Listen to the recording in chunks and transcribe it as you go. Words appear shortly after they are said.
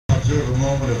observe a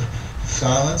moment of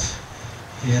silence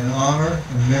in honor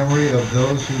and memory of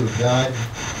those who have died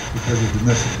because of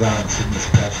domestic violence in this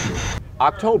past year.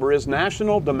 October is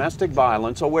National Domestic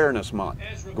Violence Awareness Month.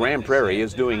 Grand Prairie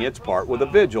is doing its part with a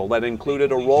vigil that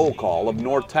included a roll call of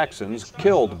North Texans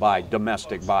killed by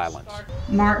domestic violence.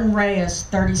 Martin Reyes,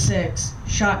 36,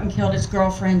 shot and killed his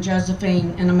girlfriend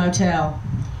Josephine in a motel.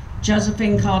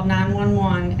 Josephine called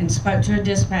 911 and spoke to a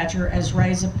dispatcher as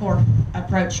Reyes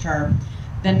approached her.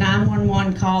 The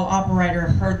 911 call operator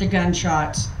heard the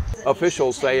gunshots.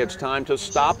 Officials say it's time to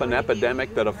stop an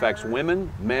epidemic that affects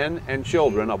women, men, and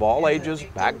children of all ages,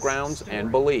 backgrounds,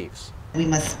 and beliefs. We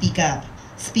must speak up.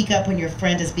 Speak up when your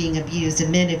friend is being abused.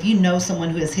 And men, if you know someone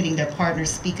who is hitting their partner,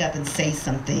 speak up and say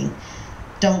something.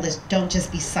 Don't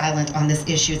just be silent on this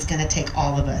issue. It's going to take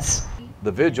all of us.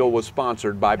 The vigil was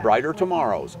sponsored by Brighter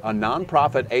Tomorrows, a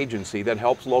nonprofit agency that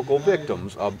helps local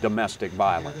victims of domestic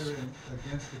violence.